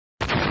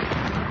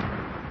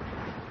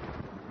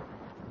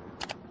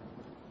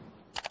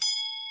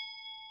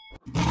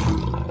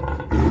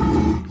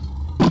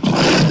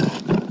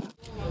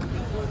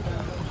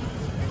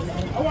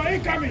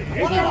Incoming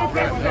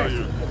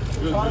president.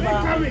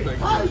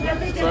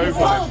 Sorry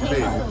for the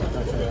delay.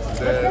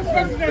 The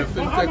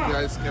fintech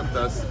guys kept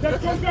us.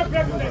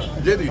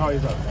 Jenny, how are you?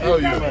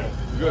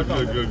 Good.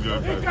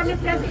 Incoming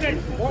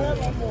president.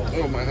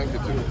 Oh, my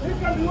handkerchief.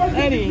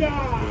 Anni.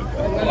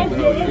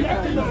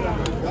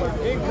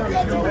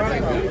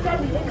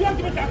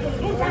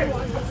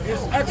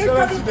 His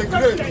Excellency the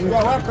Great, you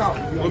are welcome.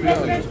 Oh, the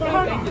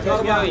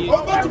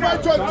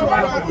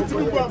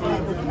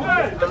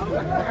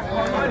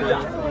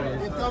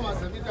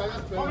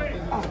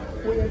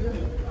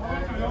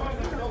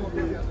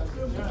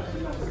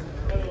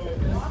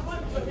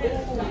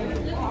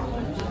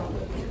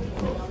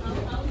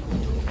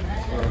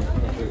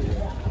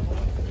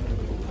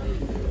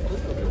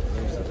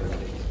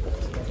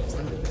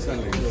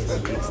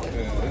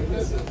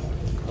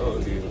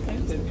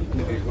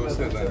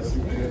hostel has a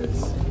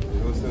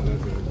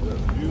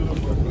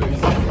beautiful place.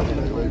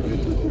 Very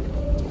beautiful.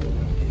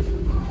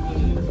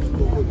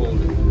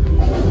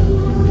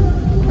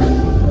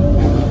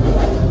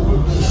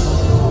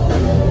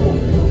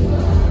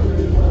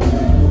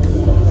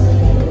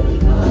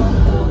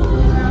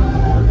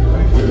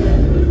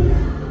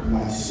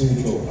 My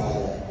spiritual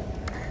father,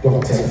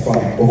 Dr.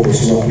 Frank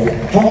Official.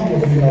 How many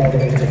of you know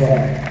Dr.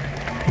 Frank?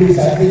 Please,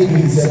 I think he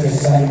deserves a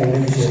standing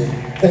ovation.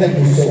 Thank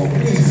you so much.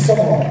 Please, come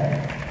on,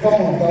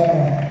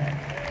 Ghana.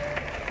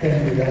 Thank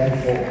you, God,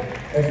 for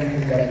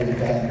everything that we've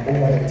done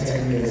over the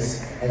 10 years.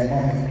 And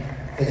Mommy,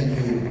 thank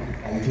you.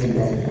 I do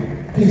love you.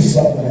 Please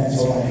clap the hands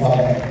for my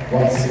father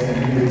once again.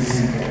 You will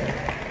see him.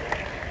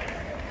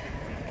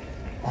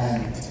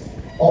 And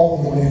all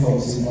the way from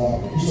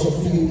Zimbabwe, Bishop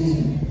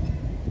Philip.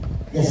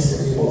 Yes,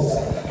 it was.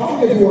 How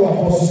many of you are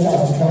supposed to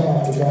come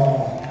out to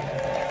Ghana?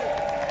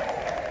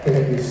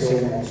 Thank you so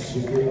much. We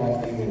do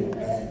love you.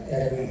 And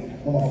every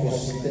one of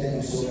us, thank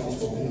you so much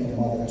for being a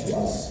mother to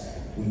us.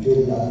 We do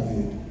love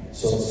you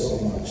so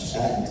much.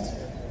 And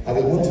I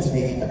would want to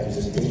make a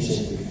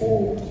presentation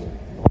before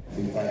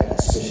we invite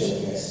a special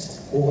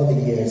guest. Over the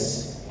years,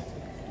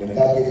 when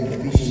God gave me the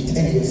vision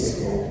 10 years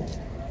ago,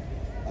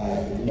 I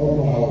did not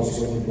know how I was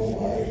going to go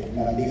by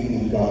not living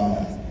in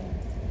Ghana.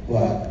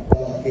 But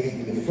God gave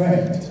me a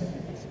friend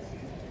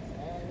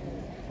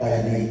by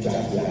the name of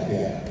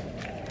Appiah,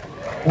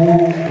 who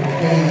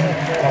became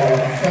our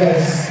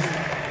first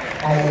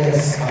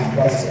IYES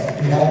ambassador.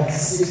 We have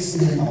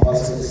 16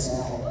 ambassadors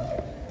now,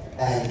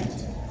 and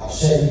I've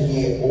shared it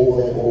here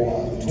over and over.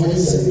 In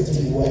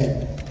 2017, when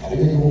I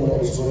didn't know what I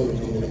was going to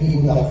do, the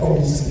people that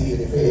promised me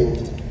they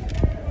failed.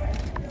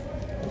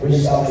 I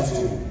reached out to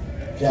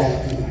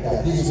Jackie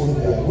that this is what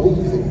we are going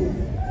through,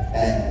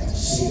 and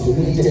she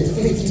donated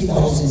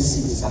 50,000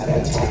 seeds at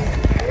that time.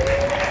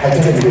 I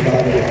told you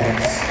about your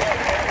hands.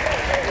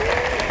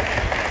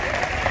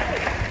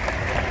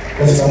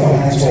 Let's clap our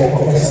hands for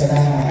Professor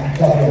Nana.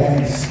 Clap your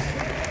hands.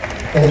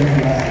 Thank you,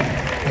 man.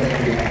 Thank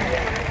you, man.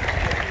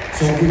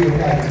 So we would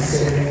like to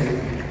say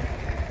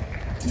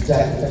to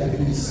Jackie,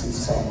 please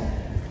come.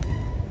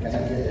 And I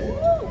get it.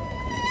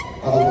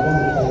 I would want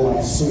to call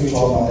my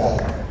spiritual mother,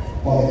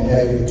 Mama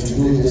Mary, to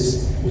do this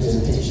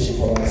presentation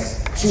for us.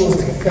 She was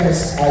the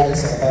first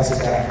IYES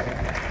ambassador.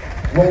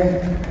 When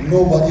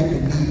nobody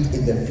believed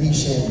in the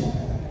vision,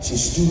 she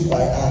stood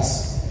by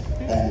us.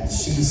 And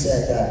she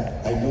said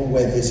that, I know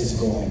where this is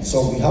going. So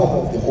on behalf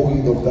of the whole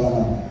youth of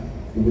Ghana,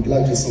 we would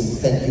like to say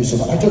thank you so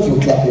much. I thought you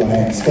would clap your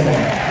hands. Come on.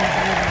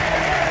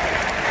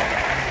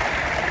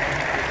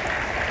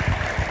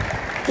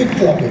 Keep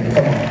clapping.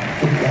 Come on.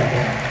 Keep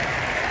clapping.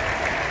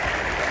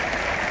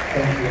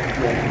 Thank you.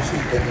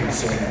 Thank you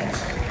so much.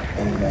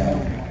 And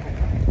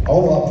I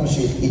want to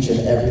appreciate each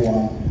and every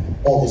one,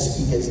 all the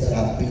speakers that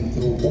have been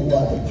through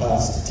over the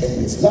past 10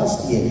 years.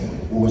 Last year,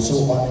 we were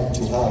so honored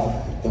to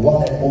have the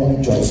one and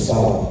only Joyce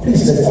Power.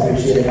 Please let's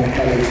appreciate and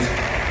acknowledge.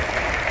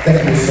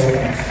 Thank you so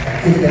much. I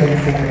keep getting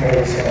phone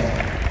calls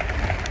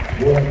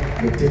what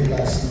we did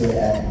last year,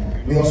 and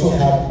we also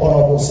have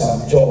Honorable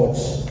SamGeorge.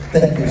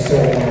 Thank you so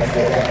much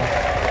for that.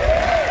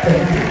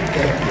 Thank you.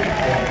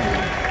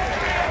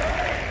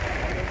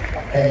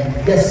 And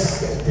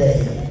yesterday,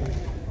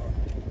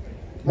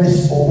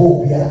 Miss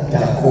Obobia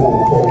Dako.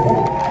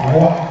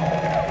 Wow.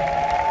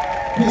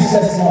 Please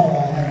let's clap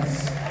our hands.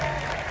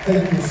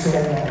 Thank you so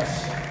much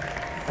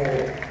for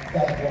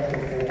that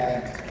wonderful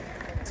act.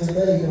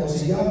 Today there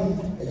was a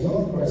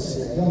young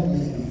person, a young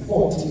lady,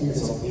 14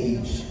 years of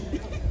age,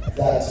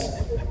 that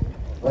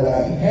when I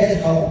heard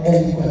how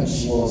eloquent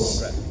she was,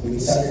 we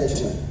decided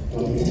to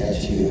donate her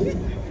to you.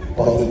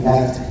 But in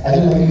fact, I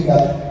don't know if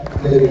that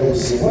lady will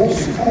say, why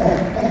should you come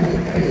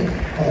here.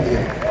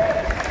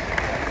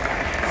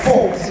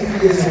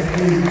 14 years of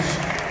age,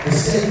 the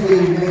same way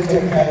you made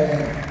your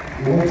parent,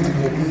 you want to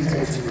donate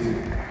her to you.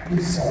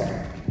 Please come.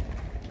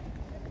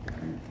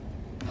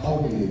 How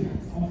are you?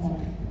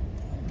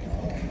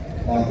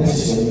 Now this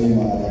is your new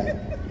mother.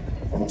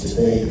 From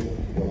today,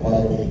 your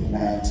holiday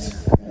night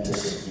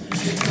mentorship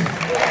initiative.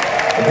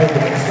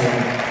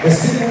 The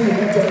same way you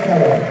mentor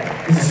Carol,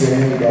 this is your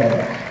new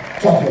daughter.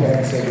 Clap your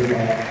hands,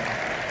 everyone.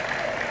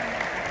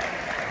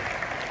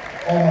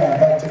 all my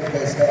invited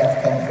guests that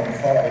have come from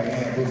far and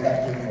near, those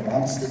that came from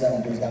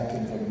Amsterdam, those that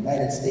came from the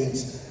United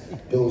States,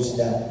 those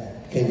that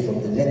came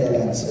from the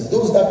Netherlands, and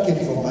those that came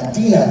from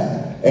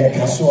Medina and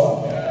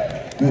Kasua,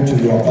 you too,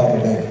 you are part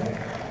of it.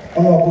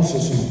 Honorable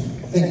Susu,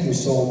 thank you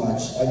so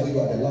much. I know you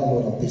are the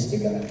landlord of this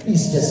area.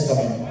 Please just come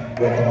and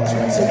welcome us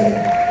once again.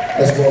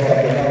 Let's welcome the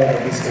landlord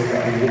of this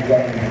area and we'll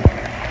grab him.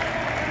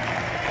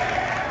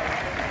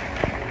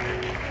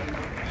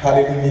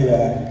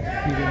 Hallelujah.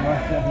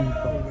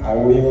 I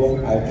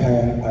will, I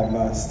can, I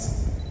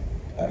must.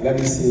 Let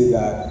me say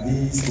that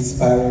these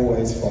inspiring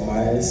words from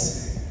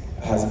IYES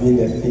has been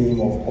the theme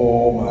of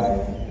all my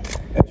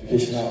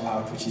educational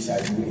outreaches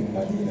I do in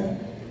Medina.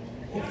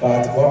 In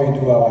fact, when we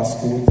do our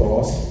school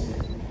tours,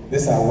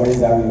 these are words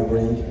that we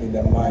bring in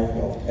the mind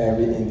of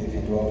every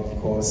individual,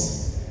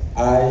 because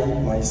I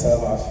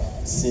myself have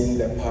seen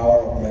the power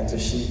of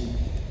mentorship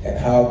and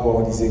how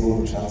God is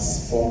able to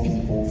transform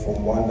people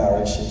from one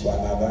direction to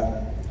another.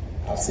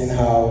 I've seen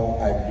how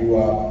I grew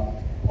up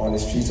on the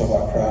streets of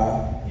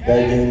Accra,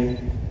 begging,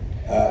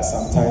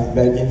 sometimes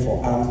begging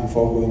for alms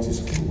before going to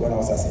school when I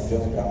was at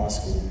SamGeorge Grammar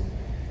School.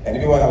 And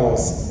even when I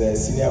was the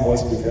senior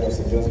boys prefect of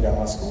SamGeorge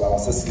Grammar School, I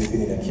was just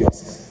sleeping in a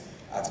kiosk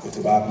at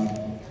Kotobabi,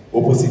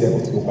 opposite the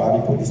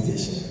Kotobabi police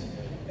station.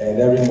 And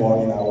every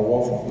morning I would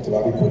walk from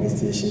Kotobabi police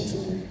station to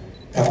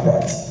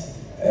Kaprat,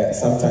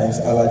 sometimes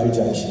Alajo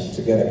Junction,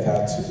 to get a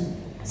car to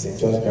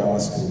SamGeorge Grammar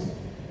School.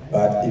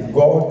 But if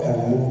God can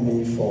move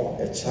me from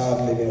a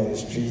child living on the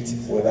street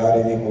without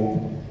any hope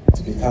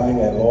to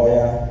becoming a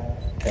lawyer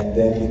and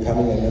then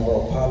becoming a member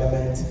of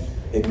parliament,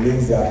 it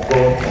means that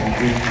God can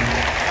do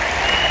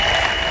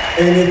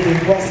anything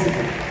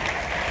possible.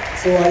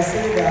 So I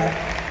say that,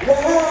 what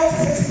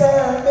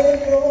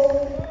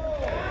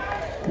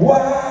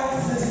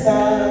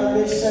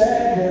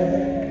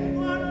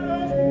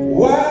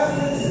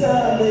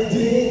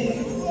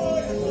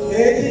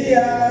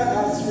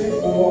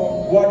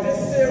is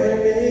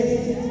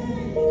ceremony?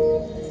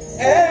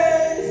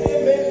 And you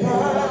may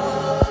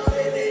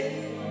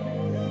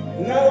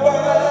now I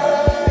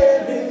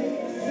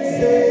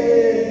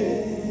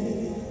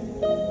say,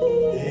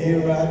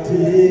 here I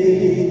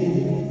did.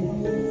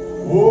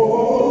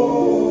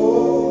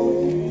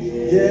 Oh,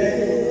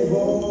 yeah.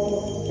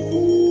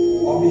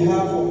 On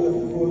behalf of the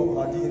people of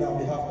Medina, on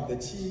behalf of the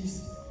chiefs,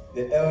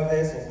 the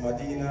elders of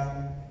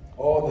Medina,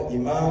 all the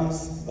imams,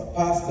 the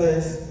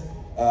pastors,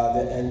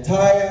 the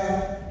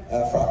entire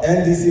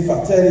NDC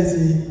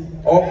fraternity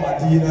of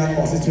Medina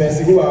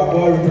constituency who are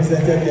all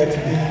represented here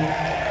today.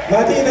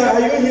 Medina, are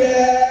you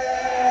here?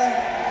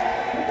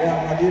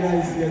 Yeah, Medina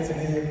is here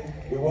today.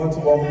 We want to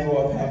warmly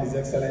welcome His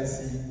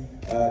Excellency,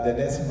 the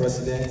next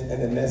President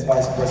and the next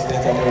Vice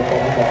President of the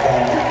Republic of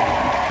Ghana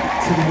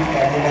to the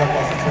Medina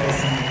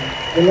constituency.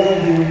 We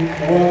love you.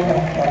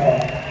 Welcome, Papa.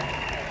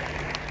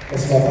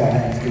 Let's clap our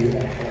hands to you.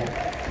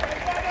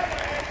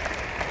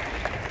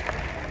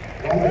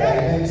 One day I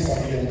learned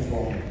something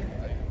from,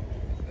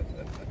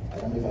 I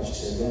don't know if I should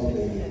say wrong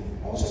lady.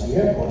 I was at the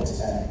airport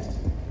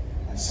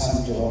and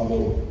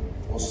SamGeorge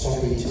was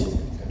talking to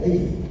the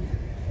lady.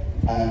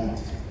 And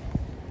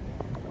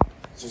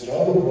so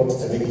SamGeorge brought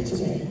the lady to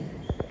me.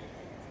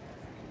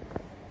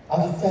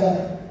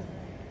 After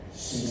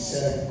she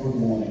said good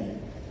morning,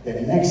 the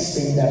next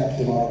thing that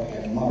came out of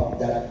her mouth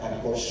that I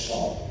got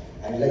shocked,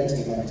 I learned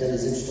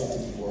evangelism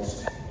strategy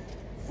was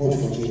vote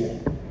for Jada.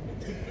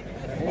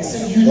 I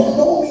said, you don't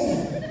know me.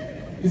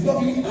 You've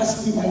not even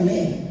asked me my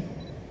name.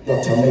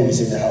 Dr. Mary is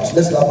in the house.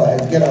 Let's laugh at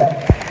her. Get up.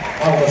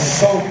 I was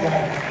shocked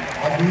like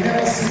I've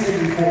never seen it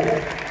before.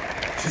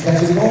 She's like,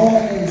 good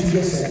morning. And she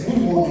just said,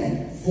 good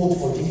morning. Vote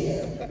for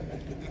Jada.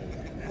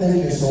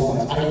 Thank you so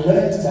much. I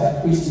learned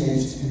that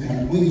Christians, you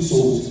can win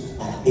souls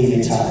at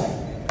any time.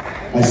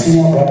 My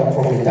senior brother,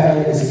 Prophet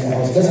Daniel, is in the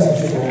house. Let's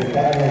appreciate Prophet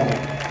Daniel.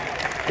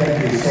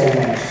 Thank you so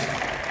much.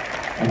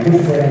 My good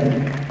friend,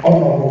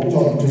 Honorable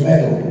John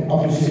Dumelo.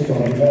 Appreciate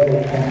John Dumelo.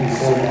 Thank you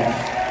so much.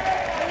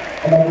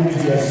 Honorable to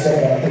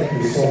yourself, thank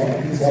you so much.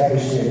 Please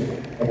appreciate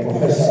the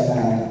Professor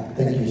Nana.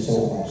 Thank you so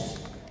much.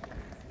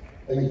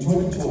 In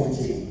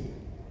 2020,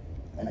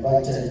 I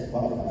invited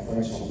one of my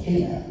friends from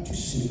Kenya to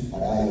speak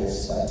at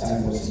IYES. By the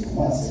time was in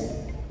Kumasi.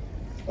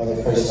 For the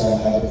first time, I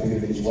had the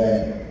privilege when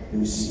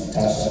Lucy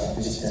Natasha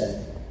visited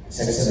His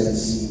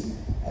Excellency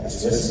at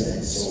his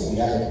residence. So we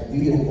had a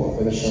video call,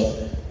 very short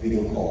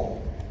video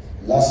call.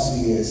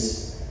 Last 2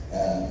 years,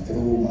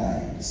 through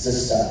my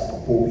sister,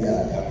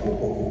 Appiah,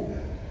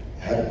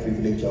 I had the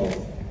privilege of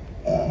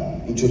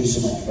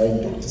introducing my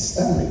friend, Dr.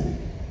 Stanley,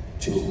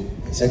 to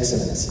His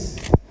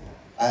Excellency.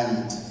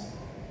 And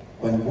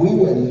when we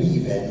were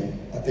leaving,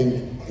 I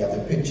think you have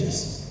the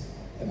pictures,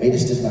 I made a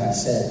statement and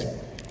said,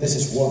 this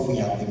is what we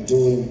have been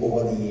doing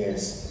over the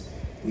years.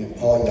 We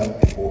empower young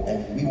people,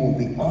 and we will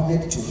be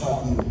honored to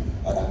have you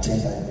at our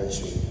 10th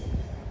anniversary.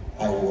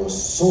 I was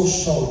so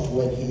shocked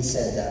when he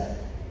said that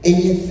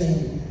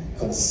anything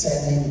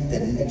concerning the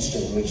next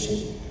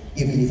generation,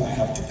 even if I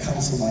have to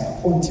cancel my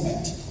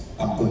appointment,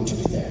 I'm going to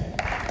be there.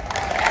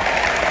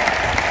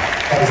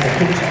 That is the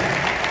picture.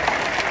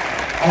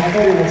 I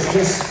thought it was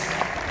just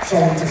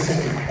sorry to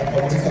say, a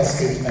political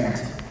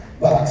statement,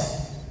 but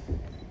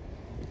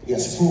he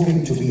has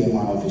proven to be a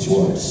man of his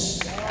words.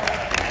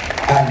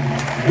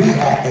 And we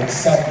are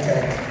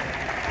excited.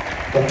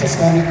 Dr.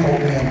 Stanley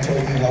called me and told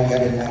me how we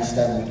had a nice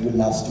time with you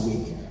last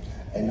week.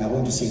 And I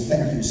want to say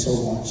thank you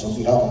so much on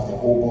behalf of the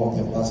whole board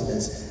of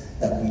ambassadors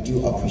that we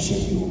do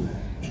appreciate you.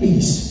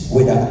 Please,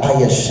 with an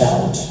IYES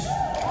shout,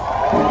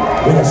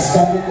 with a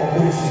standing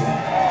ovation.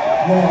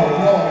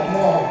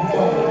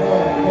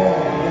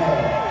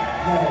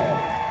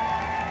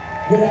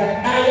 With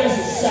an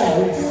IYES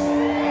shout,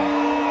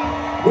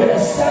 with a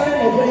standing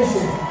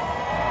ovation,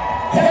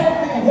 help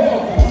me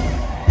welcome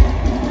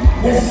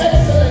His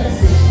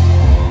Excellency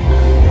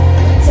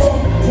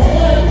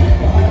Song+John.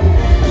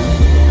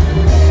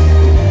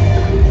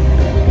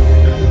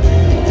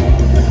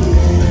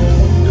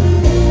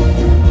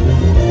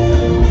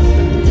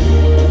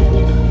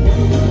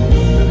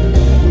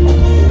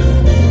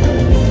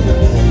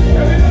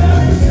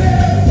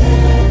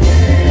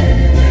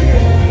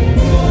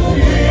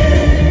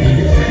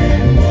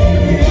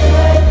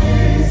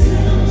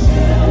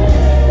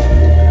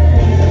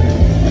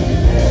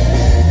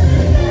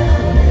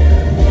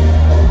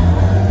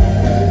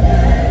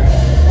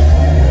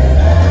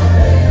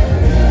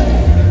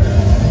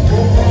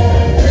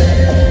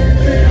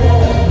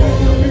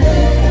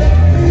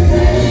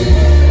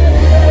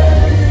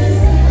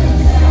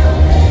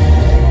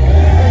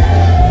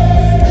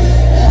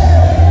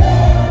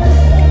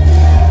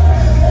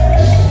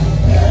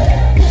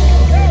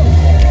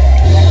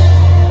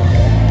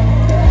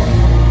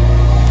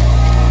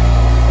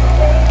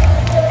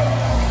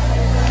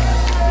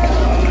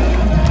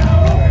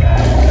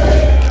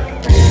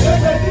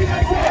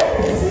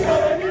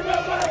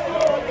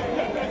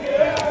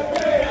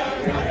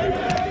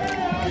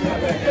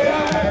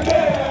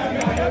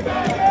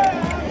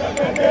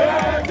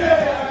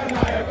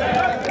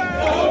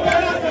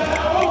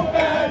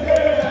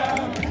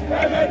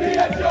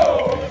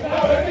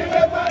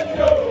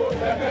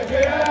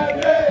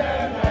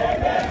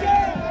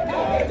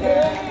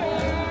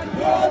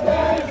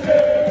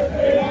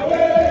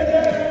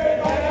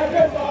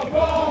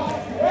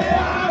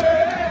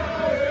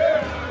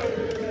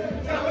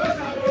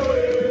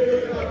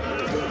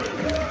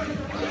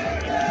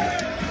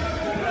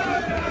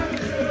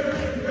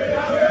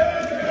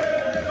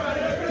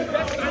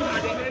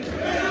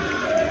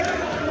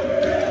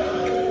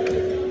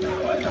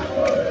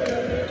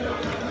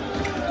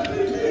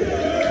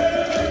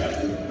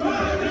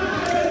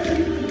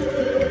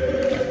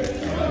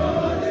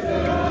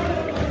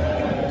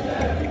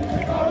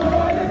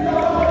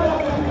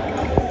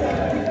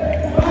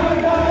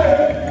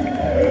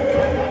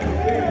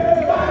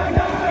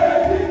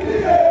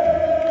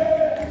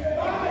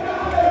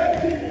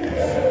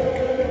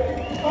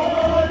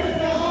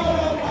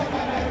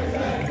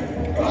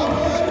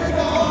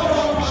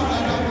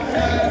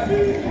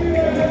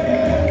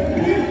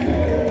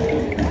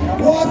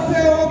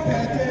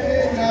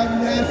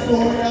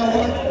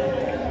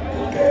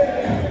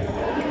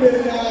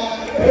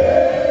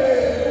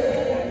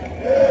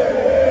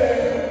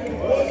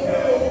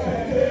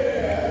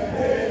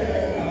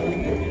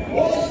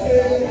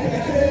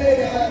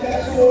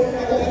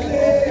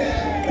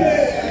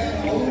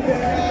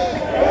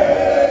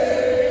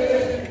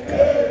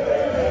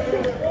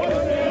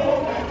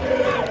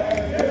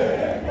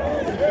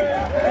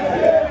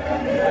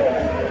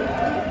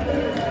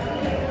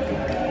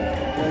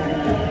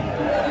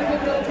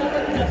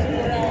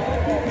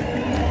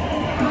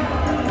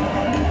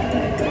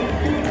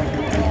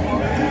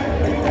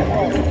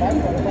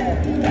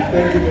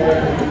 Thank you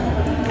very much.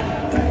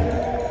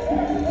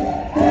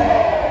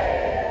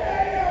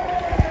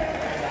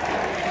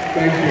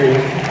 Thank you.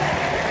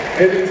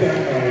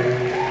 Anytime I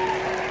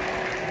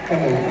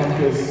come on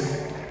campus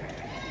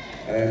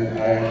and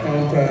I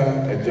encounter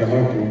a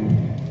Jama group,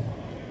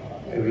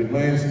 it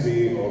reminds me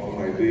of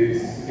my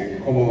days in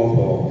Commonwealth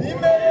Hall.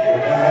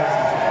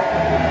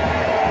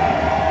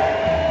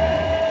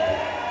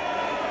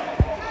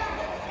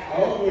 I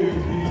won't go into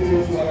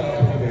details what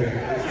happened there.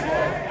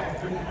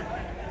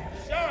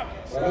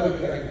 But I would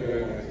thank you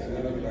very much. And I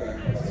would thank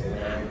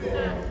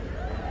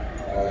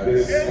for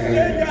this kind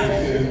of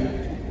invitation.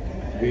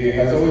 He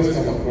has always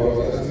come across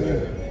as a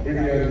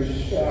brilliant,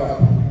 sharp,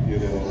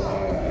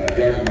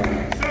 young man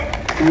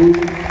who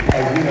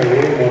has been a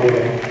role model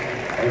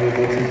and a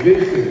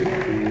motivation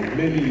to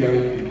many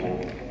young people.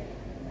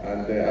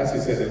 And as he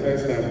said, the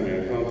first time we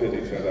encountered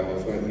each other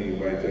was when he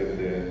invited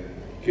the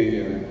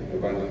Kenyan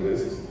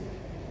evangelist.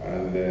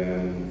 And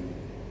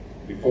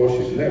before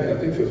she left, I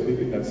think she was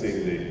leaving that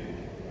same day,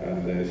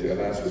 and she had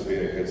asked to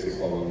pay a courtesy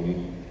call on me.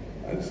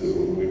 And so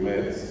we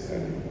met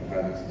and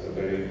had a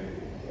very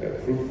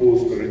fruitful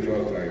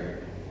spiritual time.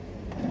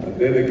 And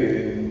then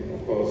again,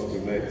 of course, we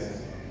met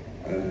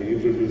and he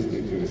introduced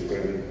me to his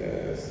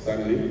friend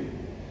Stanley,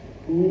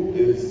 who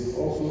is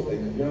also a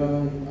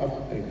young,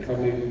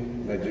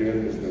 up-and-coming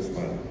Nigerian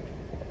businessman.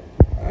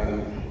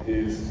 And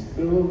he's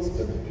built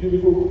a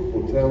beautiful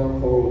hotel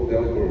called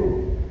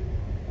Dumelo.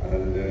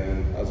 And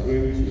I was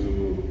going to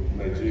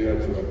Nigeria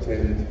to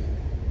attend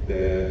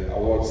the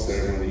award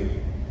ceremony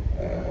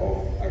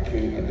of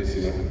Akin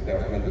Additional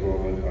Development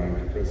Development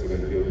Bank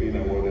President. He has been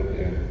awarded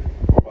the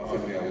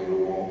Obafemi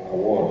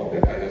Award,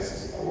 the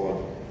highest award,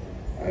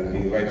 and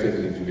he invited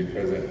me to be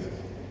present.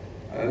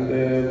 And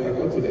I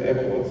got to the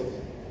airport,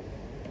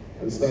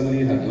 and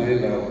Stanley had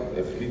lined up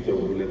a fleet of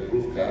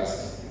bulletproof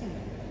cars,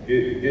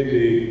 gave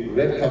me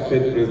red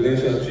carpet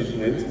presidential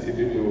treatment,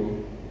 even though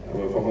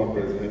I'm a former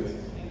president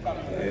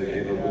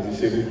in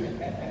opposition.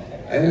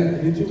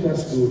 And he took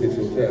us to his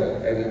hotel.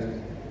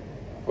 And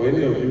for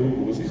any of you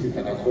who see if you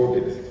can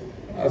afford it,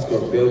 ask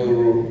of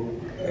Dumelo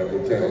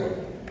Hotel.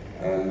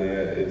 And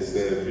it's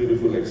a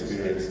beautiful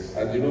experience.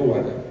 And you know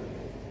what?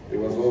 It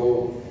was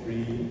all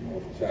free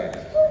of charge.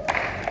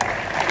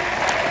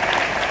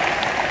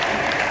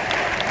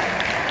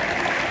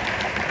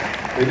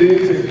 They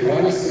didn't take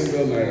one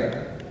single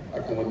naira.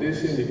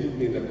 Accommodation, he put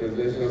me in the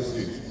presidential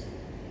suite.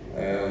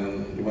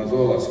 You must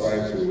all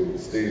aspire to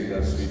stay in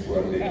that suite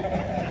one day.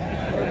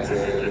 But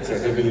it's a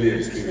heavenly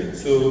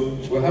experience. So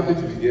we're happy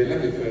to be here.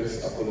 Let me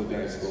first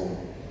apologize for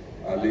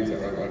our late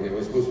arrival. They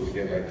were supposed to be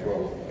here by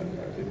 12, and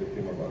I think they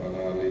came about an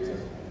hour later.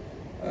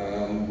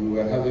 We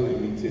were having a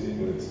meeting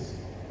with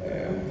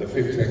the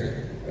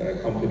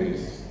fintech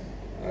companies,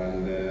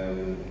 and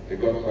it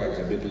got quite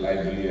a bit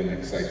lively and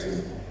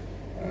exciting.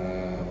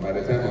 By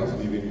the time I was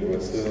leaving, there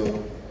were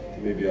still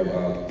maybe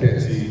about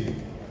 30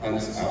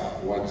 hands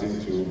up wanting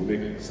to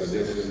make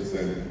suggestions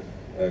and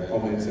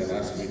comments and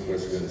ask me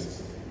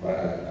questions. But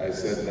I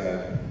said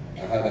that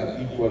I had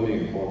an equally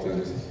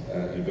important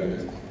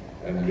event,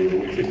 and they were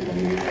waiting for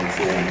me, and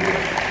so I'm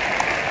here.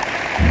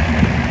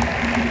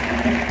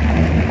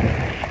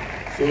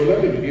 So let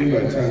me begin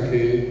by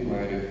thanking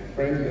my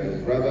friend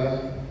and brother,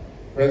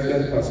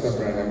 President Pastor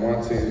Brian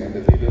Amwating, and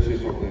the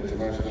leadership of the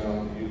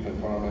International Youth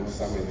Empowerment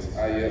Summit,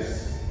 IYES,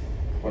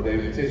 for the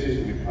invitation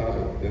to be part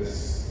of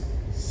this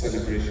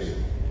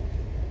celebration.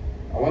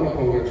 I want to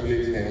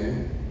congratulate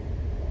him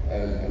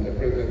and the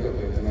President of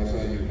the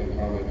International Youth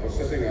Empowerment for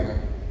setting up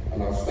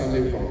an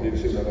outstanding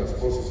foundation that has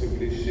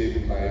positively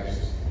shaped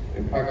lives,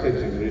 impacted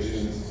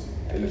generations,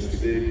 and is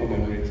today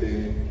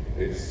commemorating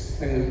its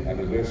 10th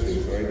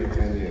anniversary, so already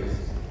 10 years.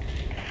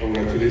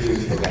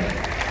 Congratulations for that.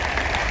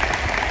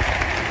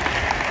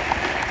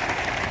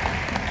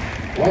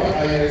 What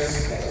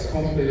IYES has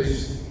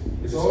accomplished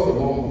is all the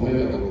more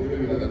commendable,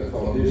 given that the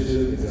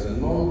foundation is a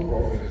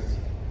non-profit,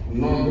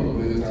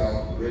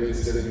 non-governmental,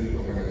 registered youth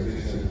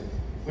organization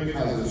which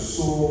has the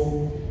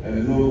sole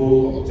and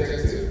noble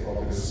objective of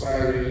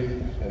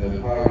inspiring and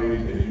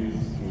empowering the youth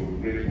to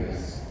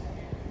greatness.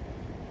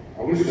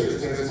 I wish to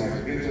express my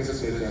greatest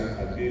pleasure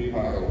at being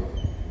part of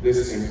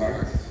this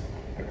impact,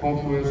 a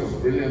confluence of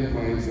brilliant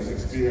minds and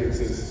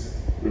experiences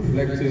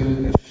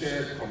reflecting a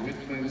shared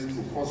commitment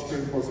to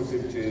fostering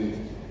positive change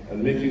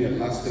and making a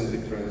lasting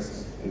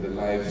difference in the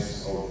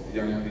lives of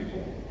young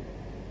people.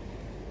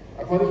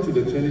 According to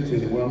the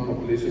 2021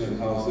 Population and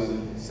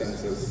Housing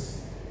Census,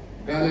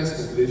 Ghana's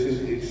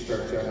population age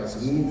structure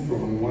has moved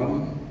from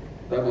one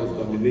that was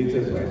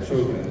dominated by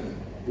children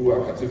who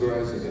are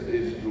categorized in the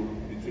age group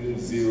between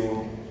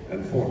 0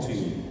 and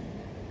 14,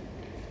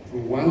 to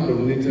one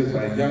dominated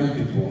by young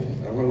people.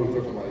 And when we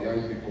talk about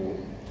young people,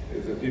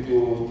 it's the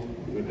people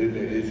within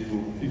the age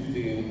group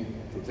 15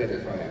 to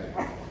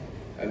 35.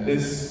 And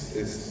this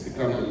has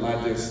become the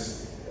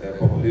largest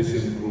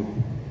population group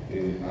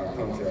in our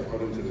country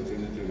according to the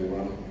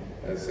 2021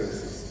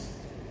 census.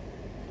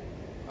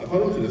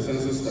 According to the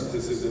census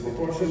statistics, the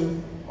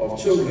proportion of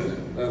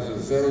children, that's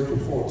 0 to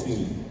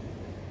 14,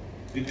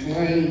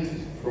 declined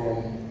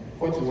from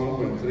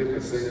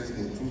 41.3%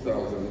 in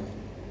 2000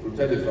 to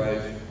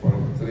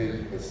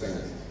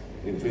 35.3%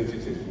 in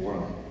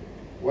 2021.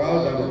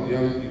 While that of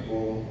young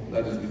people,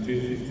 that is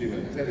between 15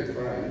 and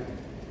 35,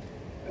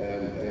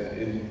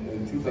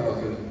 in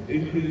 2000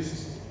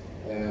 increased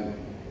to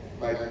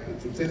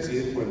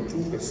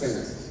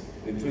 38.2%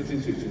 in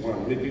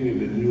 2021, making it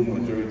the new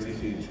majority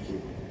age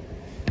group.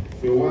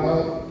 So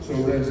while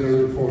children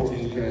 0 to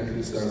 14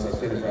 currently stands at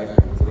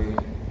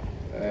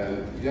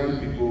 35.3, young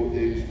people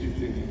aged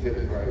 15 to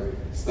 35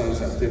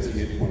 stands at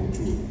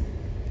 38.2.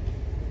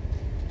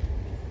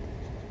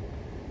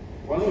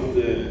 One of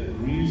the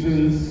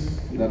reasons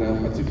that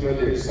I'm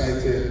particularly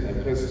excited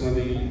and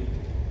personally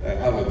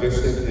have a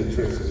vested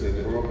interest in the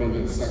development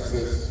and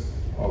success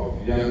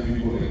of young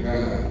people in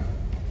Ghana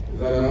is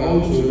that my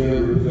own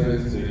children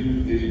represent the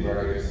youth age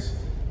brackets,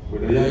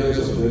 with the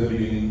youngest of them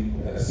being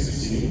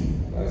 16,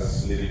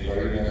 that's Lady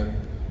Farina,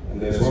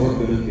 and there's one of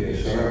them here,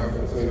 Sharaf,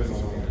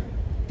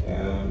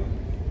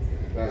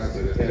 that's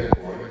the third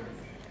boy.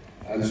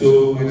 And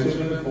so my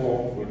children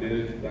fall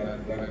within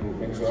that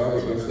group, and so I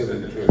have a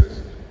vested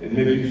interest in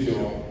making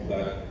sure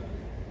that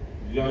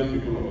young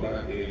people of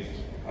that age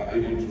are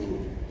able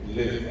to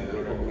live and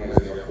recognize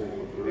their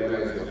full, to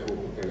realize their full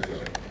potential.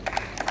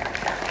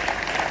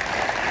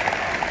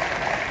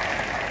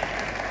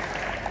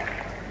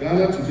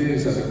 Ghana today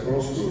is at a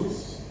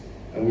crossroads,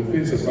 and we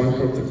face a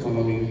bankrupt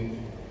economy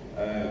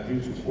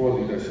due to poor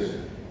leadership,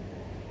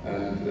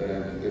 and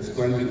it's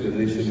plunging the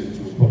nation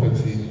into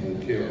poverty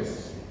and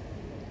chaos.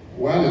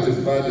 While it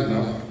is bad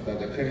enough that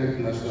the current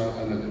national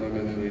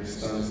unemployment rate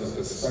stands at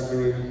a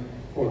staggering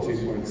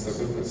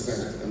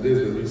 14.7%, and this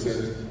is the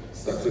recent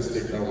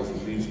statistic that was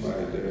released by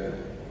the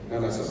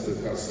Ghana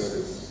Statistical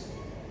Service,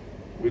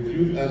 with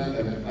youth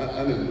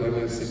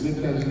unemployment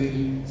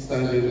significantly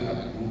standing at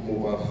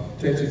over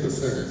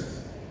 30%.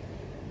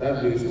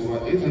 That means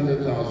over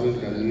 800,000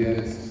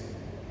 Ghanaians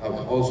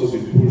have also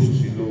been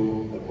pushed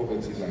below the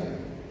poverty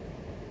line.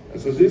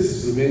 And so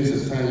this remains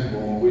a time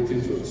bomb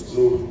waiting to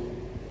explode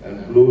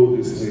and blow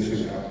this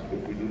nation up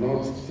if we do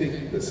not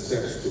take the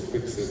steps to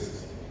fix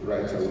it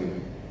right away.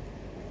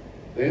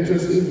 The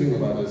interesting thing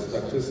about the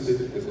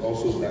statistic is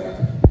also that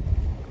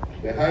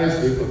the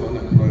highest rate of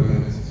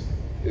unemployment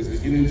is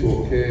beginning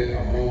to occur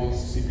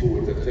amongst people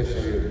with a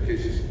tertiary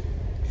education.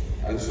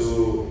 And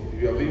so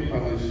you are being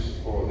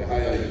punished for the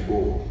higher you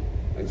go.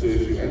 And so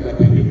if you end up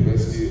in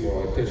university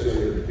or a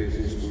tertiary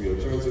education school, your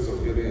chances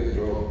of getting a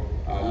job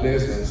are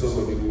less than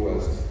somebody who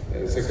has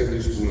a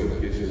secondary school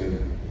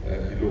education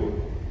and below.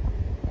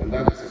 And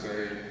that is a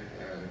very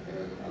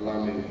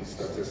alarming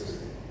statistic.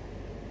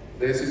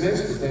 There is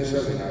immense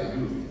potential in our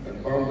youth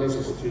and boundless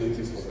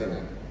opportunities for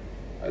them.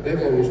 I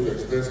therefore wish to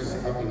express my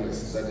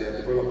happiness that they are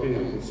developing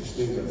and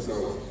positioning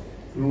themselves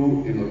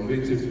through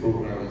innovative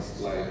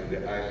programs like the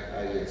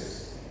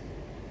IYES.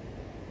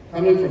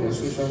 Coming from a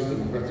social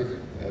democratic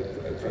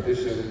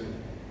tradition,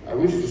 I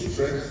wish to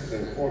stress the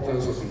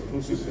importance of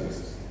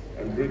inclusiveness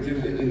and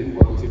bridging the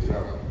inequality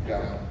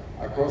gap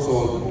across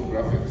all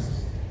demographics.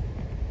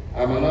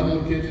 I'm an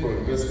advocate for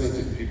investment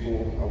in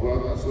people,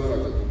 as well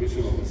as the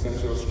provision of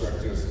essential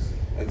structures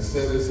and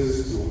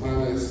services to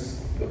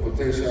harness the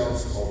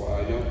potentials of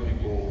our young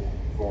people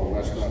for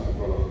national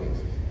development.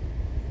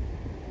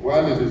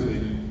 While it is the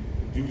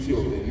duty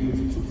of the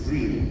youth to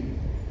dream,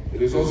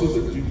 it is also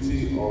the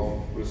duty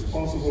of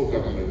responsible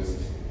governments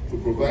to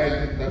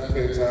provide that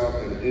fertile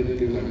and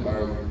enabling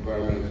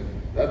environment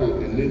that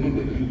will enable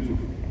the youth to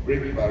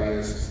break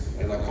barriers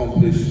and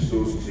accomplish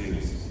those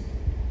dreams.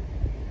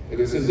 It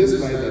is in this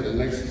light that the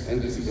next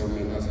NDC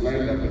government has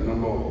lined up a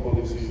number of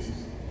policies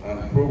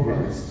and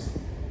programs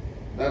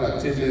that are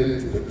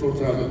tailored to the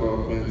total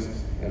development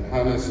and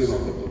harnessing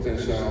of the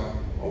potential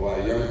of our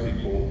young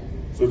people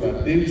so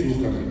that they too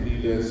can be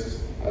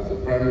leaders, as the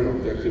primary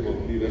objective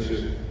of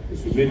leadership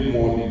is to make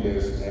more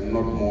leaders and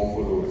not more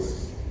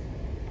followers.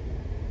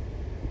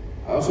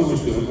 I also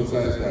wish to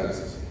emphasize that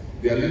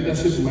their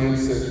leadership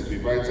mindset will be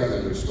vital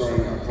in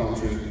restoring our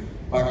country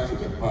back to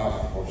the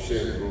path of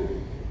shared growth.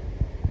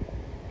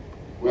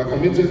 We are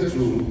committed to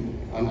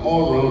an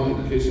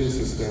all-round education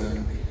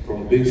system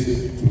from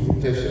basic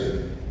to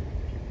tertiary.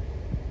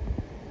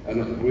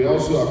 And we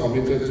also are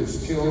committed to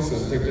skills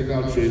and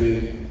technical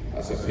training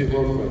as a pivot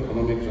for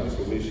economic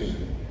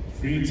transformation,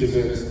 free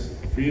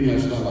TVET, free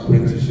national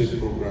apprenticeship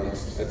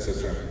programs,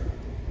 etc.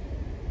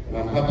 And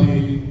I'm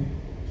happy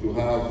to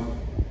have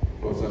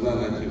Dr.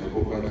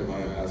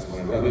 Anni as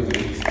my running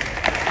mate.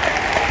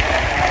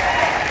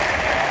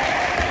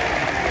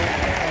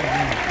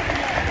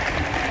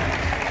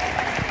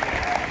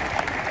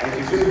 And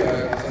to say that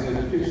as an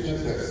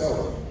educationist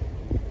herself,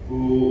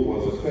 who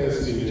was the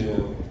first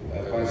female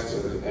vice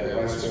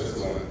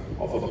chancellor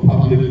of a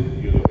public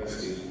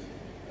university,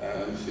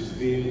 she's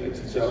been a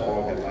teacher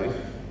all her life.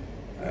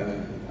 And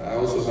I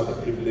also had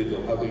the privilege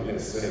of having her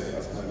serve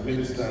as my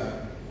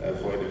minister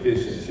for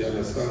education. She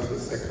understands the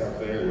sector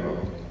very well.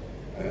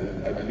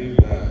 And I believe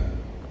that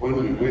when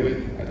we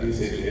win, I didn't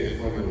say if,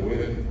 when we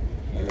win,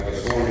 and I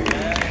saw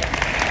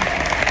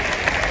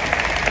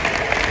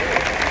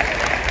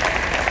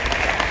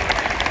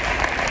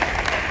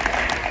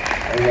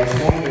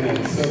sworn in on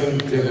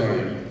 7th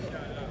January,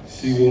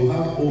 she will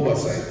have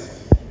oversight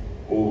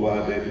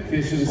over the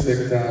education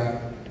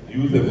sector,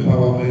 youth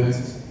empowerment,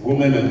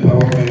 women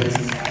empowerment,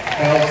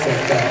 health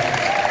sector.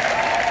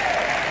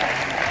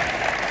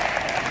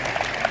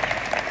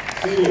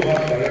 She will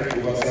have direct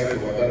oversight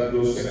over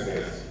those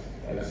sectors.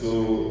 And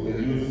so the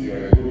youth, you are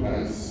in good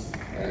hands,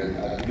 and I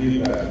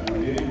believe that we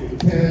will be able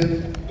to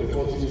turn the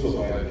fortunes of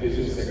our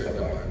education sector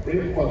back,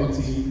 bring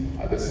quality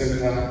at the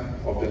center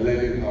of the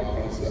learning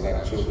outcomes that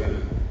our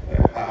children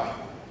have.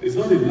 It's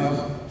not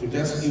enough to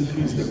just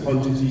increase the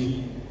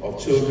quantity of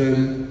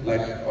children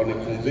like on a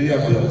conveyor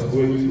belt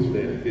going through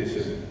the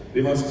education.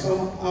 They must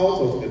come out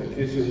of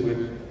education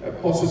with a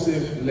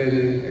positive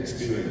learning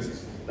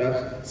experience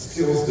that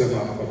skills them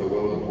up for the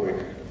world of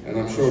work. And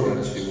I'm sure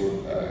that she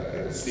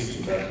would see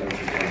to that when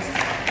she comes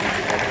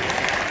into office.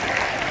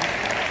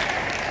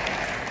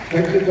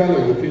 Technical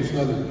and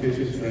vocational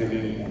education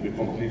training will be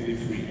completely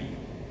free.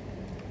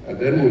 And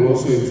then we'll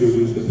also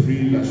introduce the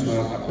free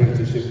national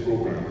apprenticeship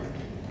program.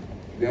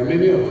 There are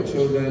many of the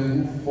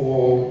children who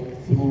fall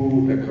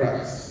through the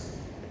cracks,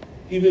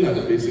 even at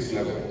the basic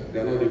level.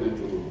 They're not able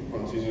to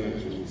continue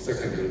into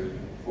secondary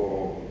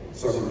for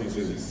some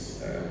reasons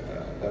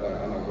that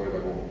are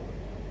unavoidable.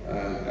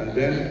 And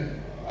then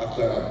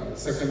after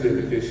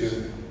secondary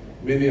education,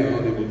 many are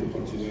not able to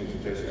continue into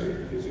tertiary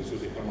education, so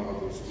they come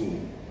out of school.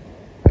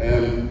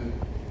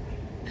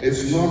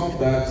 It's not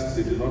that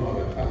they do not have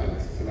a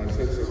talent, and I've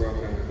said several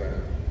times that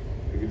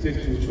If you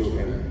take two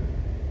children,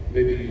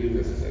 maybe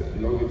even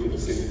belonging to the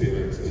same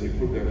parents, and you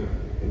put them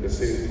in the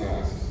same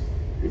class,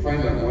 you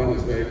find that one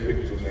is very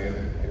quick to learn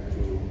and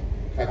to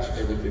catch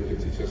everything the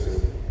teacher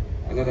said.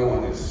 Another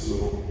one is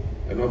slow,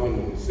 and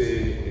often we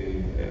say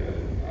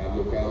in our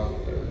local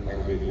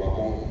language,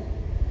 wahong,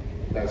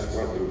 that's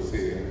what they will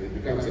say, and it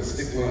becomes a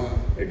stigma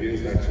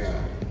against that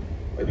child.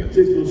 But you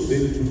take those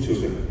same two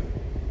children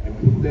and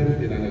put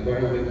them in an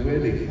environment where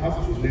they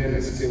have to learn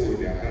a skill with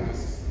their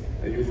hands,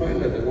 and you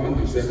find that the one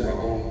who said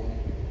wahong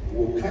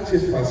will catch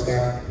it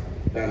faster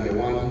than the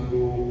one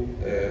who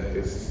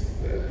is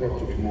thought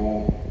to be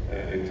more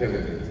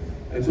intelligent.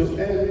 And so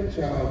every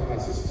child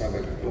has his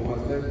talent, and we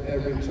must let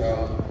every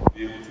child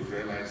be able to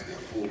realize their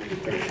full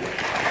potential.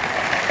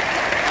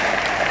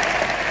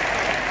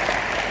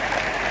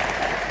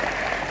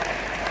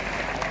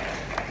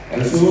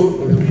 And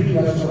so the free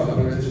national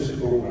apprenticeship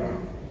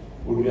program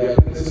will be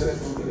administered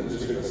through the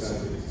district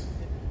assemblies.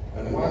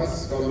 And what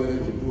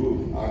government will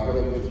do, our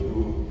government will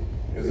do,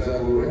 is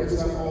that we will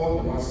register all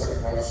the master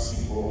class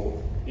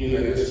people in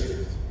the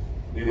district.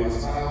 They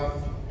must have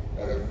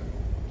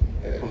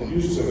a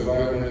conducive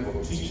environment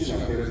for teaching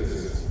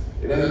apprentices.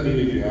 It doesn't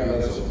mean if you're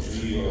under some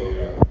tree or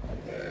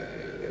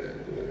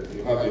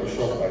you have your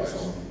shop by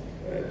some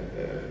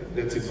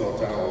dirty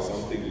daughter or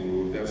something, you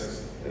will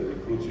just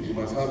recruit you. You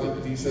must have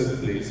a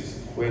decent place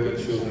where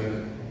the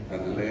children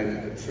can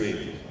learn a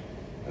trade.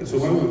 And so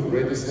when we've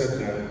registered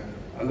them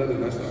under the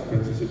National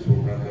Apprenticeship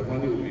Program, the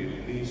money will be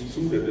released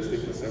through the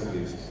district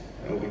assemblies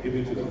and will be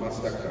given to the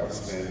master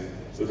craftsmen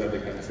so that they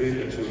can train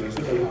the children,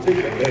 so that we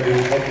take the burden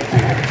off the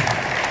parents.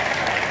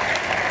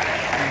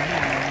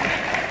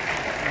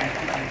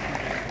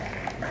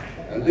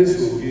 And this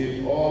will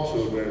give all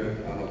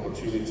children an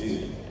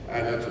opportunity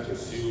either to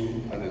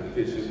pursue an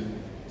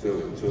education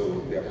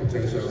till their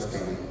potentials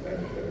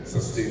can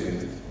sustain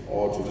it,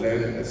 or to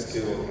learn a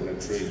skill and a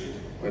trade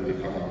when they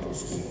come out of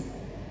school.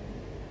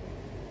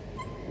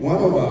 One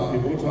of our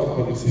pivotal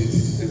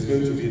policies is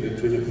going to be the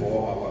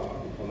 24-hour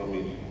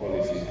economy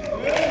policy.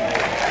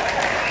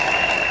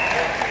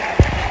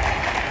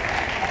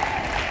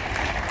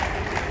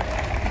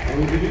 And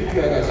we believe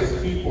that as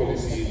a key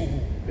policy,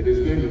 it is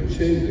going to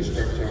change the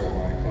structure of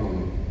our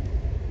economy.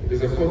 It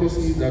is a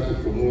policy that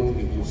will promote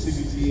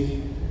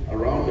inclusivity,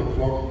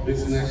 around-the-clock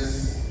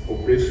business,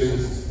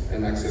 operations,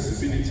 and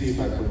accessibility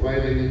by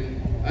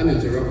providing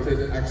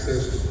uninterrupted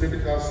access to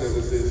critical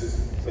services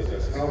such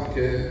as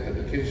healthcare,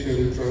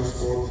 education,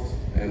 transport,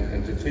 and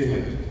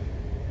entertainment.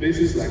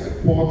 Places like the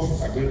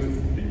ports are going to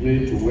be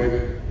made to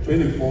work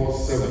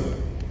 24/7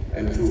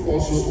 and to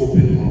also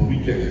open on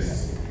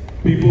weekends.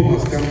 People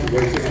must come to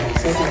work on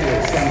Saturday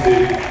and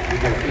Sunday to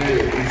clear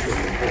your goods from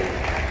the port.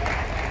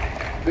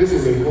 This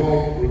will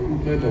involve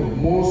recruitment of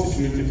more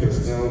security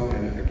personnel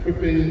and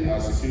equipping our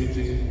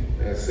security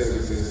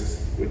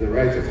services with the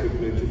right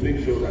equipment to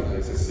make sure that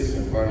there's a safe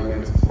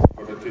environment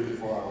for the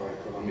 24-hour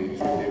economy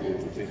to be able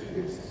to take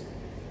place.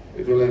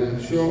 It will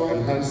ensure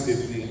enhanced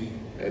safety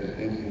and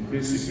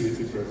increase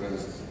security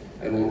presence,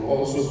 and will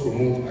also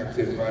promote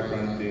active,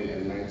 vibrant day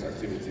and night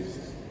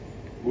activities.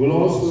 We will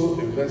also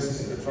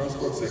invest in the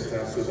transport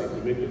sector so that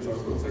we make the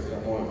transport sector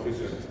more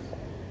efficient.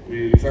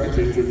 We tried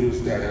to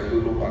introduce the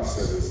Dumelo bus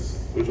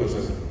service, which was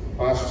a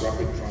bus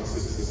rapid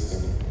transit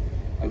system.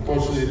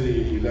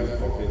 Unfortunately, we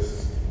left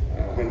office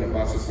when the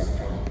buses had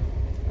come,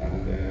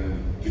 and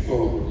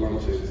before we could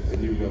launch it, a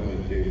new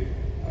government came,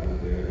 and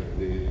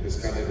they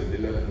discarded it. They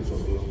left most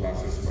of those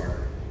buses back.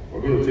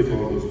 We're going to take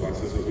all those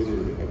buses, we're going to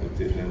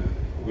rehabilitate them,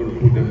 we're going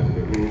to put them on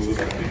the road so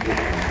that people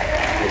can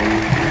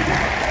commute.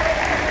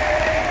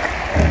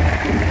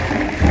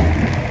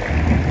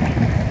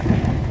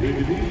 We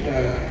believe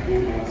that we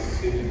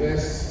must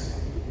invest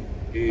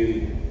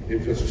in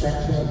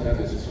infrastructure that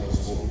is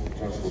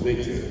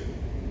transformative.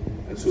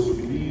 And so we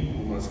believe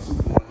we must put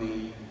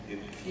money in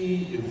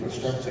key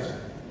infrastructure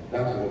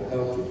that will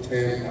help to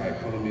turn our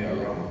economy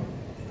around.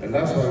 And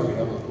that's why we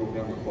have a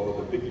program called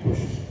the Big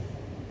Push.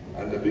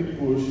 And the Big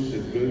Push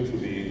is going to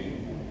be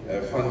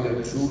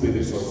funded through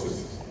many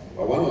sources.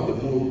 But one of the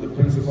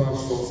principal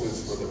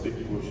sources for the Big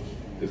Push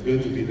is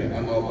going to be the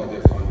annual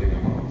budget funding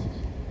amount,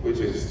 which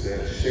is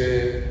the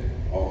share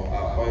of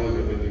our oil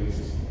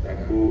revenues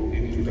that go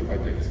into the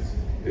budget.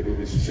 It will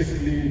be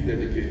strictly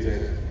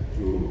dedicated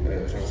to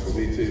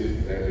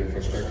transformative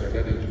infrastructure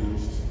that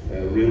includes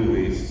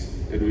railways.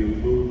 It will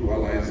include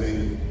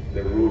dualizing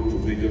the road to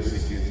major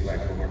cities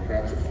like from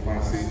Accra to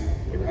Kumasi.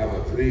 We'll have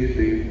a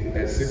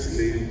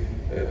 6-lane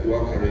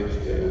dual carriage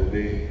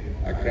lane.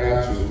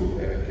 Accra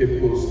to Cape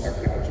Coast,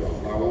 Accra to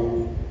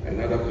Aflawo,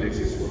 and other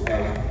places will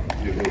have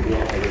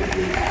dual carriage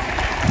lanes.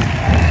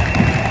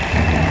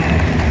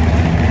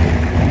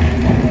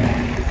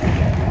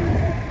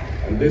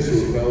 And this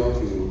will help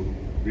to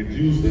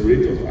reduce the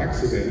rate of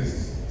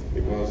accidents,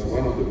 because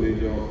one of the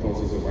major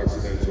causes of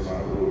accidents on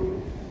our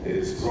road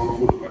is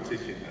wrongful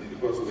overtaking. And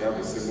because we have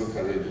a single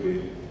carriageway,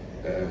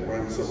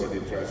 when somebody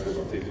tries to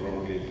overtake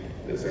wrongly,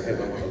 there's a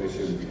head-on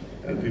collision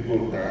and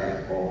people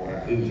die or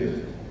are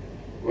injured.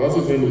 We're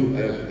also going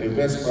to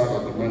invest part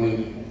of the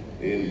money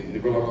in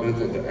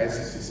development of the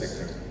ICT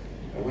sector.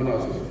 And when I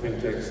was with the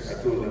fintechs, I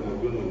told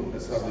them we're going to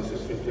establish a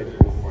fintech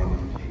growth fund,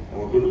 and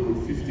we're going to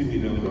put $50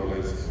 million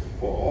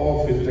for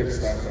all fintech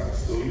startups.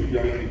 So you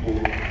young people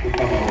who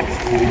come out of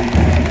school,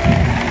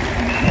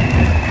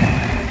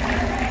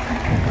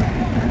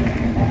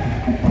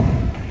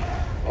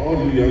 all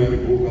you young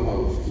people who come out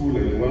of school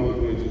and you want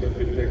to go into the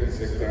fintech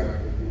sector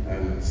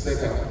and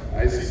set up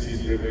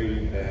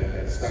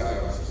ICT-driven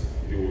startups,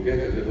 you will get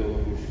a little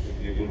push to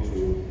be able to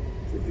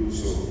do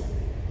so.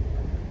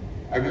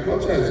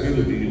 Agriculture is going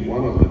to be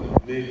one of the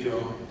major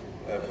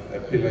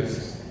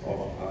pillars of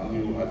our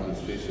new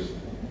administration.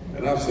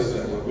 And I've said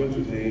that we're going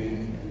to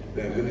name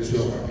the Ministry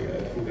of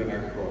Food and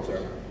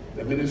Agriculture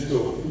the Ministry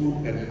of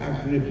Food and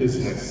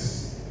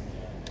Agribusiness.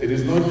 It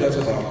is not just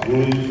about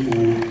growing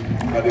food,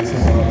 but it's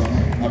about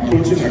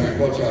approaching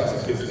agriculture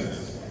as a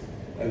business.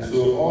 And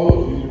so all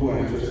of you who are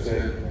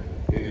interested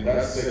in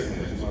that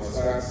segment, you must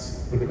start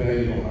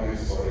preparing your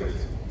minds for it.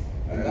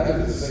 And that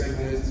is the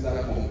segment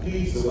that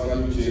completes the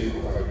value chain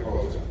of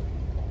agriculture.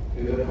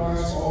 In the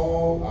past,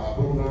 all our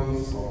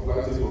programs of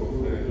planting for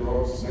food and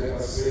jobs, Let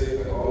Us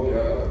Save, and all the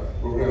other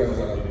programs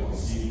that have been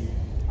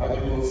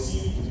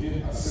conceived to give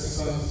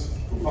assistance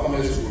to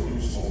farmers to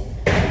produce more.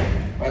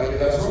 But it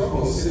does not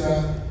consider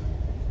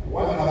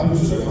what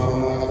happens to the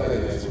farmer after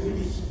he has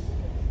produced.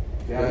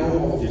 There are no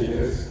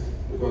off-takers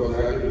because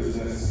the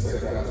agribusiness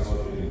sector has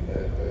not been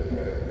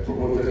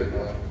promoted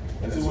enough.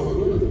 And so we're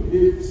going to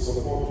give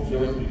support to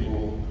young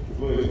people to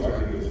go into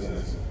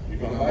agribusiness. You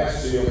can buy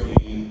soya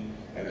bean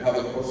and have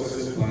a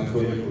processing plant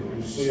where you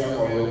produce soya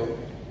oil.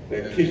 The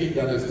cake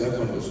that is left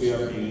from the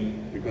soya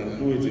bean, you can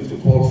do it into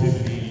poultry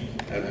feed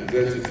and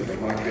present it to the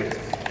market.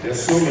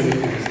 There's so many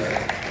things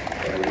that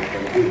we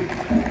can do.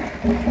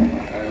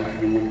 And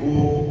we will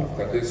go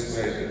after this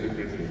very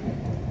deliberately.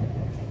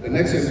 The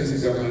next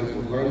NDC government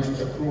will launch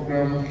a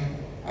program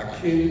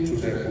akin to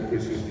the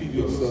Operation Feed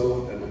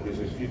Yourself and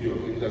Operation Feed Your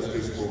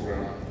Industries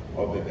program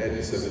of the early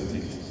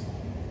 70s.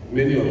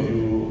 Many of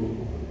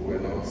you were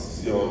not,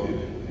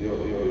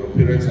 your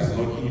parents have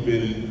not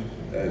even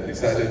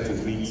decided to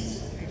meet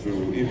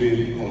to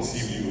even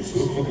conceive you, so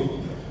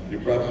you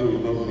probably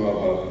will not know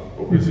about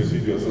Operation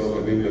Feed Yourself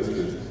and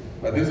Industries.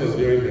 But this was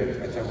during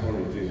the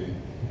Achampon regime,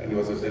 and it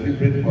was a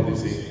deliberate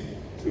policy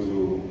to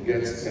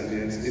get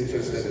Ghanaians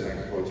interested in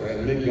agriculture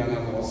and make Ghana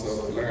more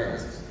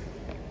self-reliant.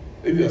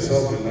 If you're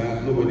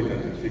self-reliant, nobody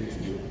can dictate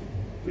to you.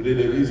 Today,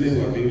 the reason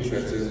we're being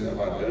threatened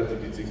about the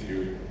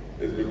LGBTQ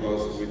is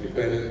because we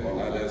depend on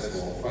others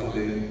for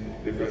funding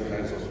different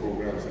kinds of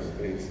programs and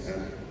things,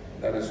 and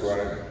that is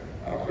why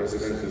our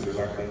president is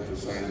reluctant to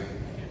sign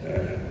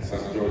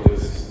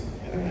SamGeorge's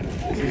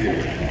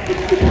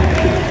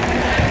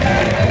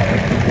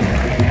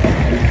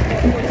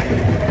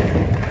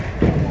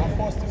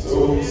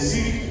So we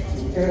seek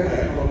to turn our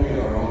economy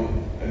around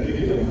and make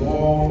it a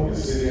more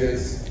resilient,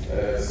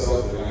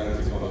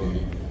 self-reliant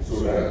economy so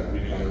that we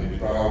can be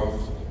proud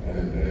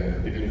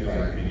and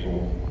dignified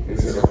people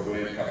instead of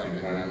going cap in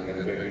hand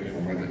and begging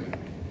for money.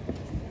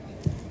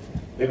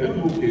 The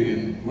good book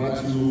in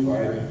Matthew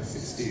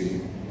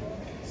 5:16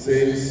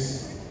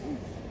 says,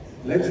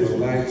 "Let your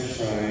light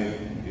shine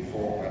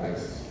before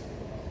others,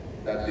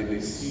 that they may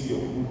see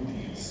your good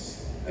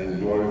deeds and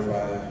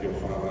glorify your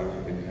Father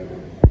in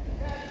heaven."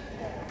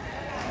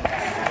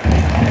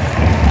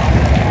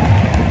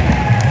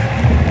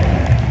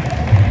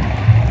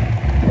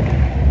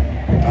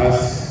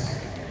 As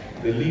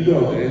the leader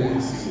of the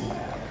NDC,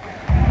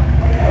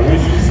 I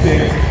wish to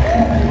state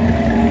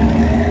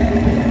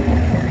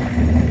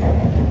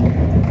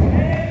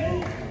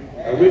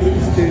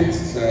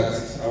that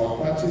our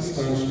party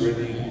stands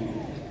ready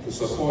to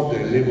support the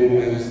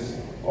enablement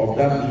of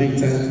that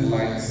latent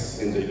light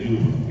in the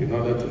youth in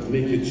order to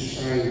make it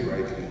shine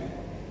brightly.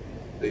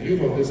 The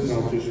youth of this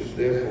country should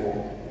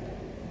therefore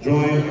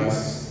join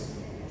us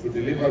to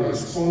deliver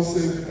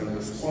responsive and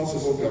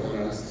responsible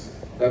governance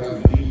that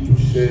will lead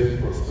to shared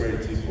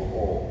prosperity for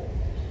all.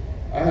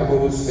 I have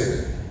always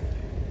said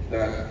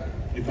that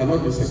you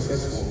cannot be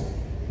successful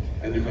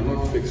and you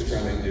cannot fix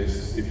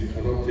challenges if you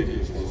cannot take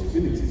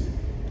responsibility.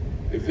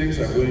 If things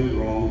are going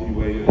wrong, you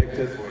were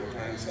elected for a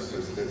time such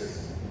as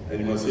this,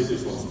 and you must take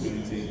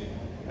responsibility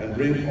and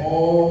bring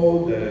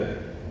all the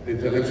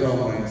intellectual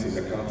minds in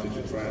the country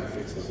to try and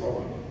fix the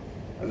problem.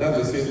 And that's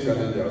the same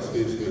challenge I was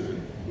faced with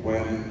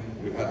when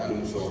we had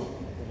Dumelo.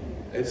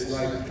 It's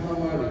like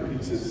karma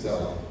repeats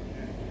itself.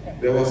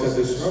 There was a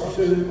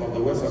disruption of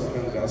the West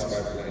African gas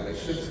pipeline. A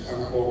ship's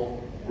anchor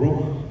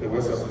broke the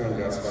West African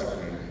gas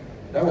pipeline.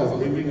 That was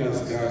bringing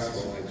us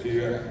gas from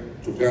Nigeria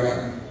to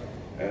Ghana.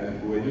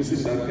 And we were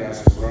using that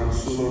gas to run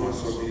Suno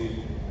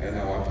Masobi and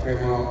our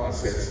thermal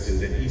assets in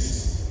the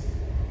east.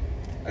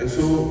 And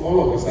so all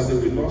of a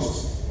sudden we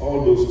lost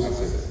all those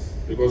assets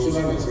because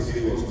Suno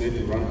Masobi was made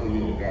to run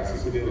only on gas.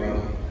 It couldn't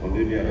run on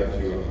any other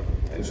fuel.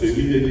 And so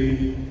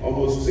immediately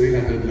almost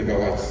 300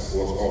 megawatts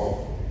was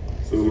off.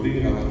 So we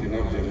didn't have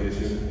enough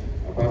generation.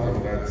 Apart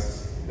from that,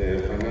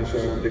 the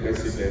financial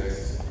legacy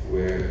debts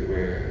were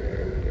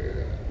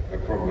a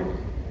problem.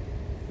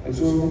 And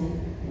so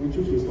we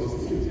took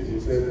responsibility.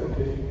 said,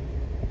 okay,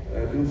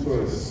 do so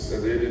as a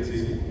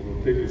reality, we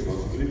will take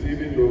responsibility,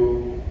 even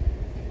though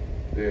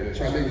the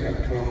challenge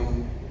had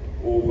come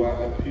over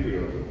a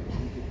period.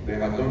 There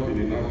had not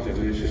been enough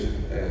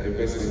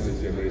investment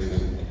in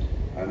generation,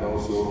 and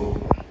also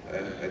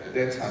a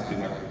debt had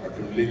been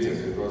accumulated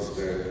because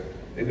the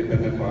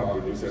independent power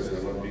producers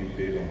were not being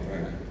paid on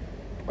time.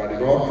 But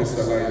it all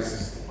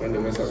crystallized when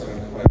the West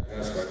African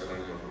gas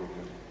pipeline got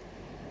broken.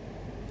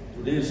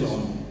 Today,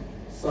 some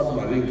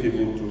submarine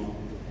cable too.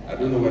 I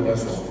don't know whether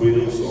some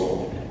whales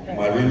or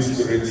marine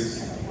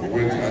spirits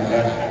went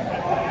under.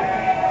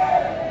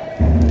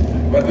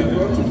 But they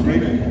got to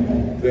break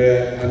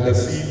the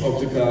undersea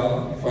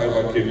optical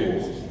fiber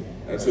cables.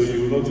 And so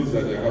you will notice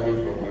that you're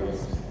having problems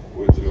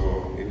with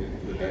your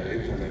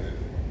internet.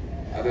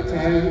 At the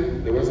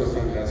time the West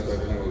African gas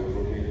pipeline was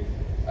broken,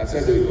 I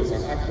said that it was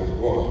an act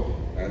of God,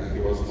 and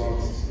it was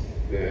not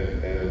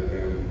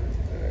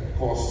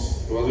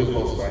caused, it wasn't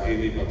caused by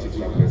any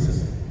particular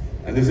person.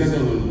 And they said,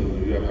 no,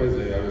 you are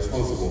president, you are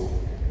responsible.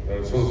 You are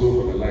responsible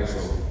for the lives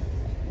of.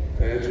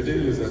 Today,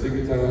 Mr.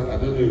 Digital, I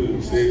don't know if you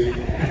will say,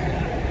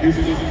 he's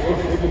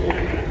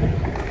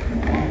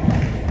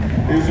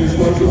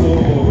responsible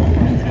for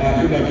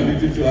our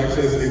inability to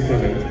access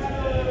internet.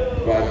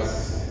 But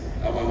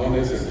I'm an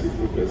honest and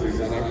truthful person. It's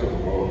an act of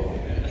God,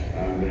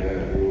 and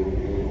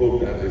we'll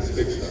hope that it's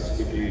fixed as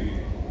quickly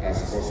as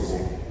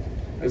possible.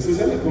 And so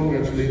let me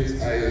congratulate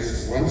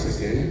IYES once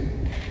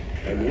again,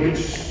 and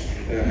wish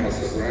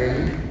Pastor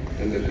Brian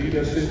and the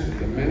leadership,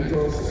 the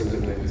mentors and the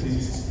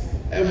mentees,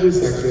 every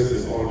success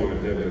in all your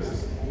endeavors.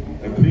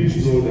 And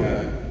please know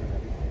that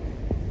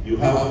you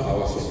have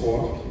our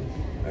support,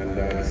 and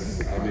that,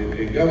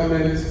 in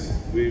government,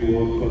 we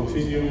will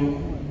continue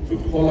to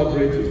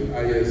collaborate with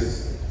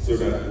IYES so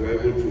that we're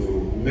able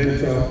to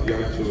mentor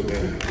young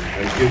children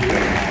and give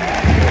them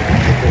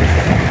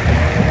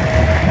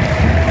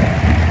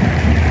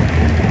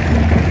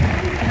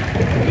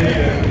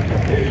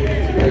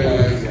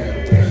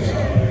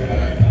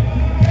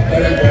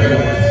very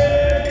much.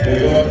 May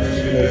God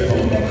receive us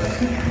from us.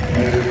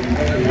 And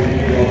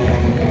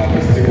our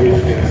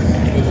distinguished guests,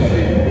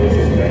 especially those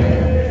of them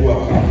who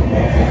have come from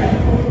outside.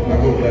 I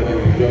hope that you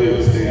enjoy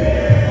your stay.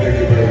 Thank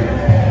you very much.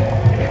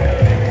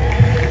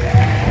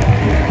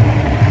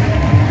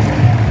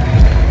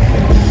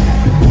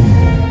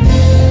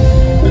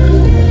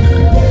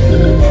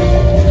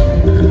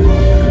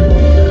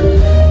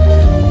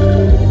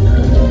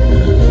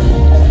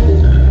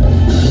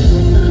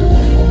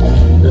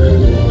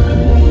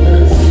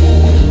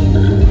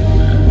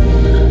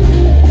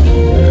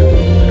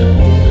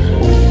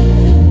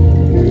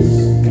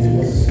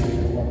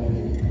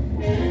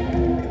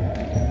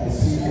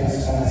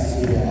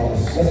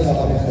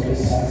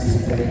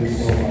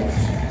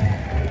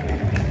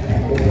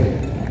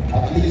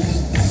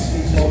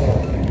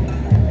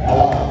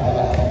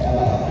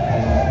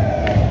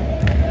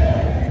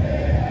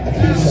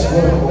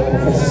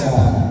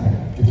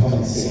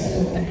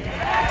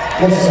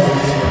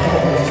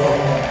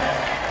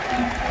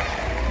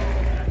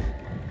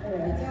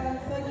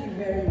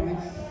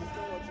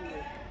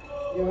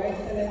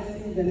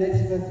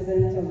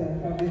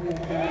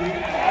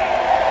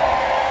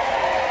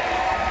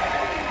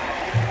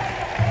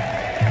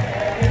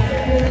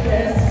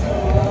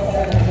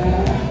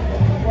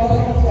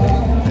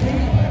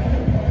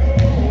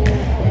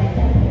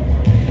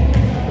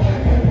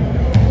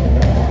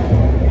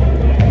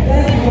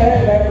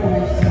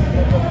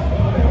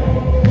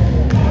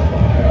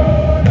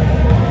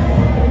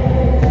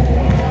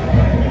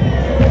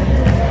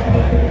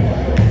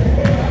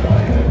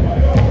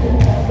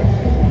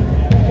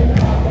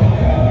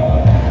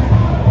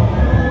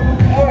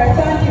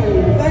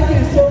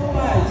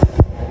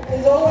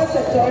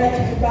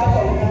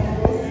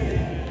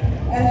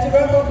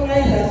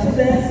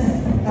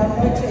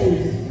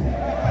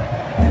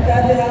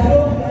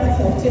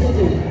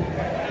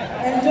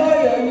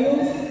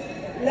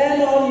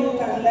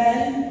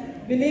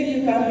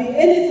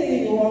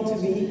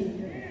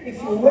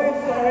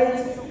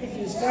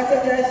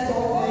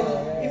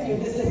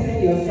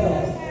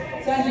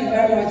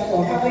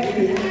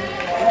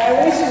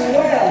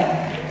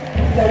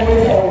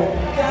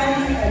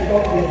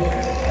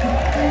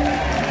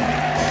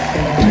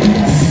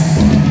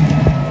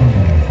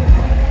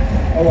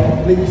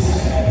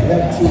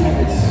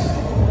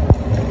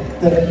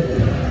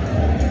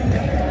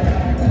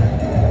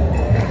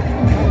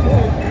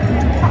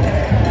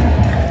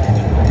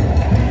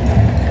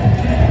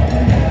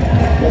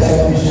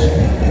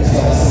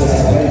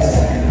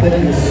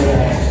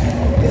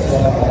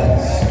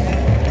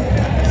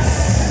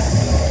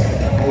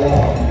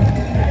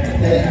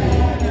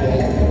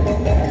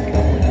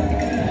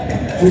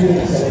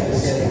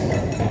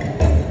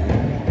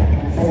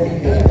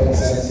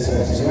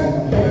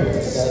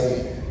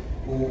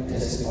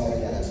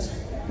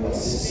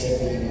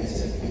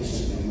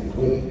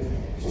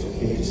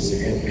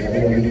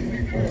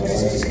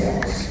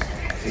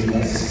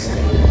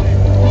 Thank you.